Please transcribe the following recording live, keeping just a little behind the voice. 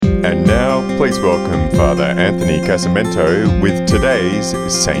And now, please welcome Father Anthony Casamento with today's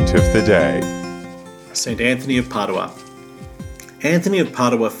Saint of the Day. St. Anthony of Padua. Anthony of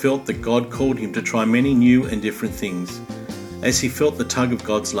Padua felt that God called him to try many new and different things. As he felt the tug of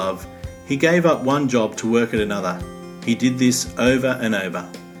God's love, he gave up one job to work at another. He did this over and over.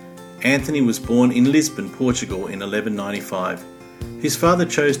 Anthony was born in Lisbon, Portugal in 1195. His father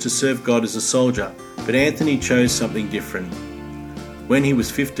chose to serve God as a soldier, but Anthony chose something different. When he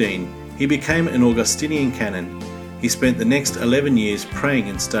was 15, he became an Augustinian canon. He spent the next 11 years praying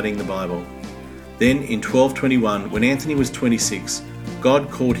and studying the Bible. Then in 1221, when Anthony was 26,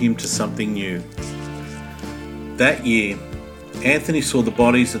 God called him to something new. That year, Anthony saw the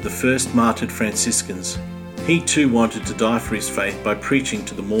bodies of the first martyred Franciscans. He too wanted to die for his faith by preaching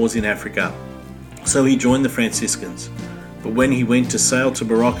to the Moors in Africa. So he joined the Franciscans. But when he went to sail to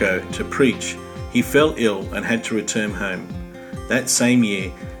Morocco to preach, he fell ill and had to return home. That same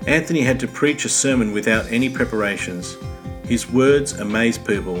year, Anthony had to preach a sermon without any preparations. His words amazed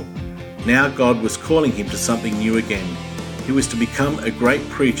people. Now God was calling him to something new again. He was to become a great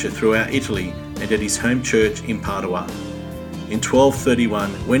preacher throughout Italy and at his home church in Padua. In 1231,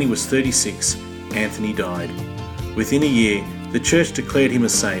 when he was 36, Anthony died. Within a year, the church declared him a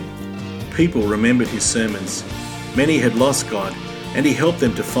saint. People remembered his sermons. Many had lost God, and he helped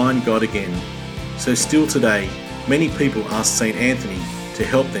them to find God again. So still today, many people ask St. Anthony to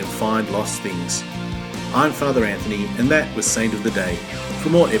help them find lost things. I'm Father Anthony, and that was Saint of the Day. For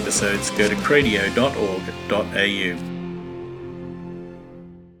more episodes, go to cradio.org.au.